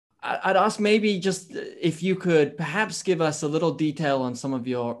I'd ask maybe just if you could perhaps give us a little detail on some of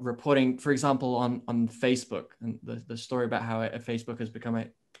your reporting, for example, on Facebook and the story about how Facebook has become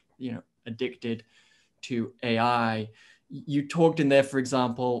addicted to AI. You talked in there, for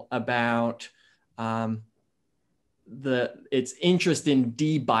example, about its interest in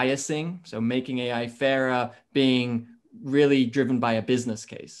de-biasing, so making AI fairer, being really driven by a business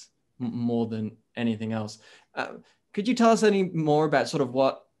case more than anything else. Could you tell us any more about sort of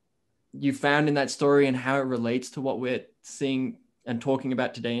what you found in that story and how it relates to what we're seeing and talking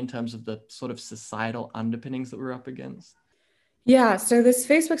about today in terms of the sort of societal underpinnings that we're up against? Yeah, so this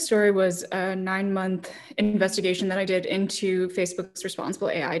Facebook story was a 9-month investigation that I did into Facebook's responsible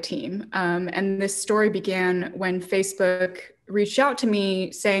AI team. And this story began when Facebook reached out to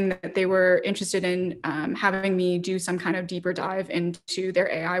me saying that they were interested in having me do some kind of deeper dive into their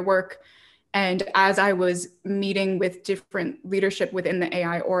AI work. And as I was meeting with different leadership within the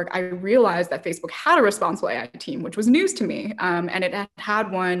AI org, I realized that Facebook had a responsible AI team, which was news to me. And it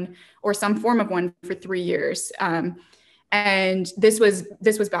had one or some form of one for 3 years. And this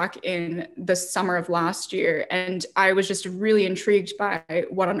was back in the summer of last year. And I was just really intrigued by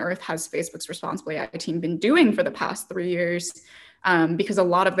what on earth has Facebook's responsible AI team been doing for the past 3 years? Because a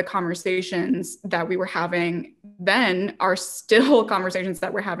lot of the conversations that we were having then are still conversations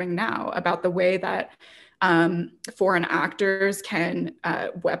that we're having now about the way that foreign actors can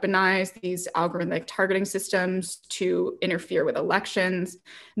weaponize these algorithmic targeting systems to interfere with elections,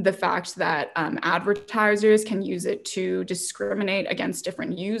 the fact that advertisers can use it to discriminate against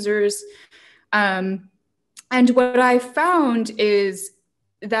different users. And what I found is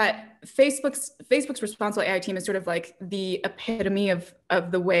that Facebook's responsible AI team is sort of like the epitome of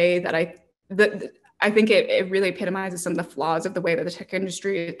the way that I think it really epitomizes some of the flaws of the way that the tech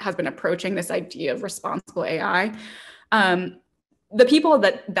industry has been approaching this idea of responsible AI. The people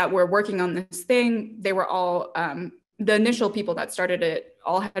that were working on this thing, they were all the initial people that started it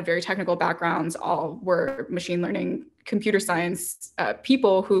all had very technical backgrounds, all were machine learning, computer science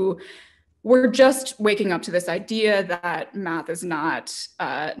people who were just waking up to this idea that math is not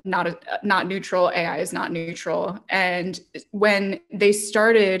neutral, AI is not neutral. And when they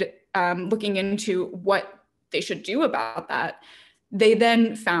started looking into what they should do about that, they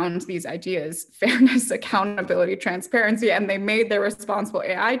then found these ideas: fairness, accountability, transparency, and they made their responsible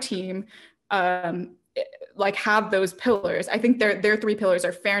AI team have those pillars. I think their 3 pillars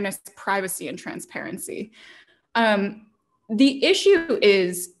are fairness, privacy, and transparency. The issue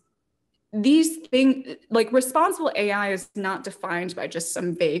is these things, like responsible AI is not defined by just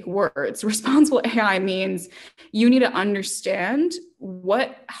some vague words. Responsible AI means you need to understand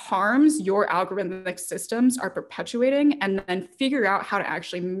what harms your algorithmic systems are perpetuating and then figure out how to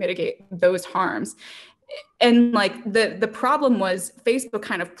actually mitigate those harms. And the problem was Facebook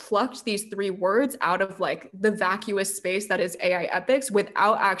kind of plucked these 3 words out of the vacuous space that is AI ethics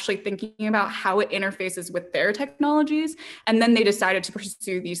without actually thinking about how it interfaces with their technologies. And then they decided to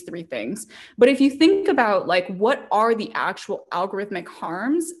pursue these 3 things. But if you think about what are the actual algorithmic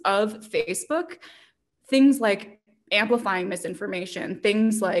harms of Facebook, things like amplifying misinformation,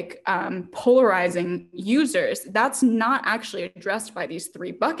 things like polarizing users, that's not actually addressed by these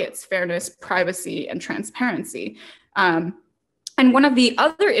 3 buckets: fairness, privacy, and transparency. And one of the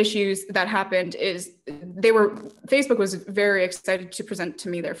other issues that happened is Facebook was very excited to present to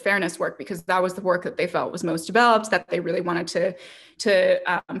me their fairness work because that was the work that they felt was most developed, that they really wanted to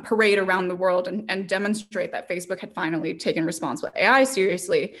parade around the world and demonstrate that Facebook had finally taken responsible AI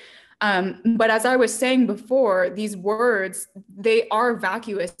seriously. But as I was saying before, these words, they are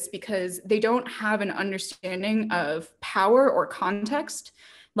vacuous because they don't have an understanding of power or context,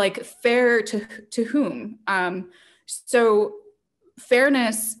 like fair to whom. So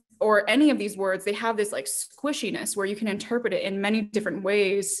fairness or any of these words, they have this squishiness where you can interpret it in many different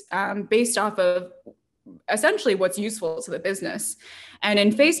ways based off of essentially what's useful to the business. And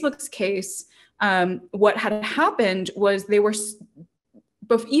in Facebook's case, what had happened was they were,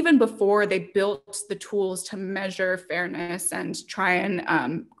 even before they built the tools to measure fairness and try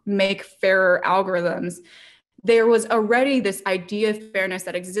and make fairer algorithms, there was already this idea of fairness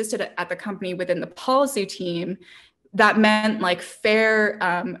that existed at the company within the policy team that meant fair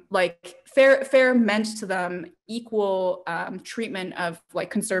meant to them equal treatment of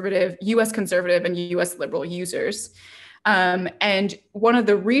US conservative and US liberal users. And one of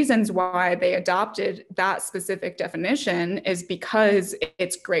the reasons why they adopted that specific definition is because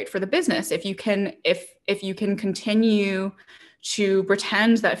it's great for the business. If you can continue to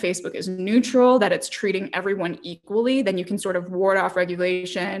pretend that Facebook is neutral, that it's treating everyone equally, then you can sort of ward off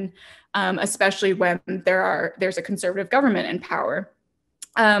regulation, especially when there's a conservative government in power.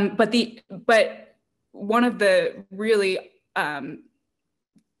 But one of the really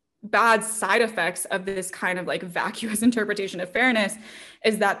bad side effects of this kind of like vacuous interpretation of fairness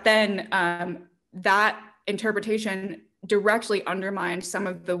is that then that interpretation directly undermined some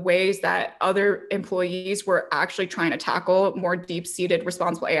of the ways that other employees were actually trying to tackle more deep-seated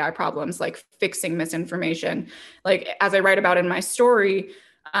responsible AI problems, like fixing misinformation. Like, as I write about in my story,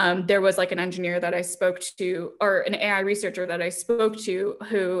 there was like an engineer that I spoke to, or an AI researcher that I spoke to,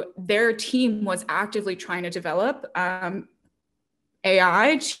 who their team was actively trying to develop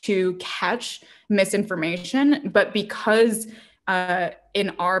AI to catch misinformation. But because in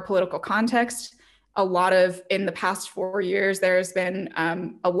our political context, in the past 4 years, there's been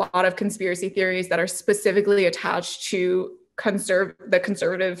a lot of conspiracy theories that are specifically attached to the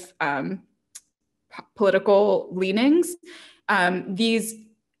conservative political leanings. These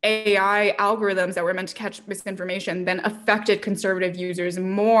AI algorithms that were meant to catch misinformation then affected conservative users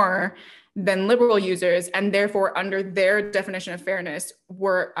more than liberal users, and therefore, under their definition of fairness,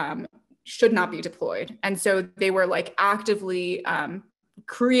 should not be deployed. And so they were like actively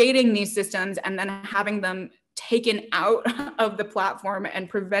creating these systems and then having them taken out of the platform and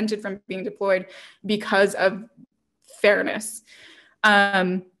prevented from being deployed because of fairness.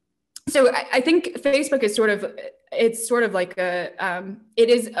 So I think Facebook is it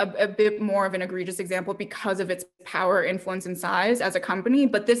is a bit more of an egregious example because of its power, influence, and size as a company.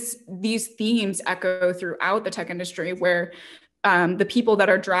 But these themes echo throughout the tech industry, where the people that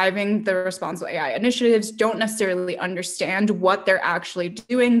are driving the responsible AI initiatives don't necessarily understand what they're actually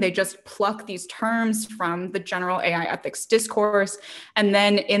doing. They just pluck these terms from the general AI ethics discourse. And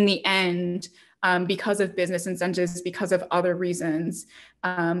then in the end, because of business incentives, because of other reasons,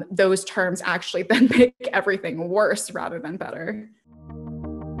 those terms actually then make everything worse rather than better.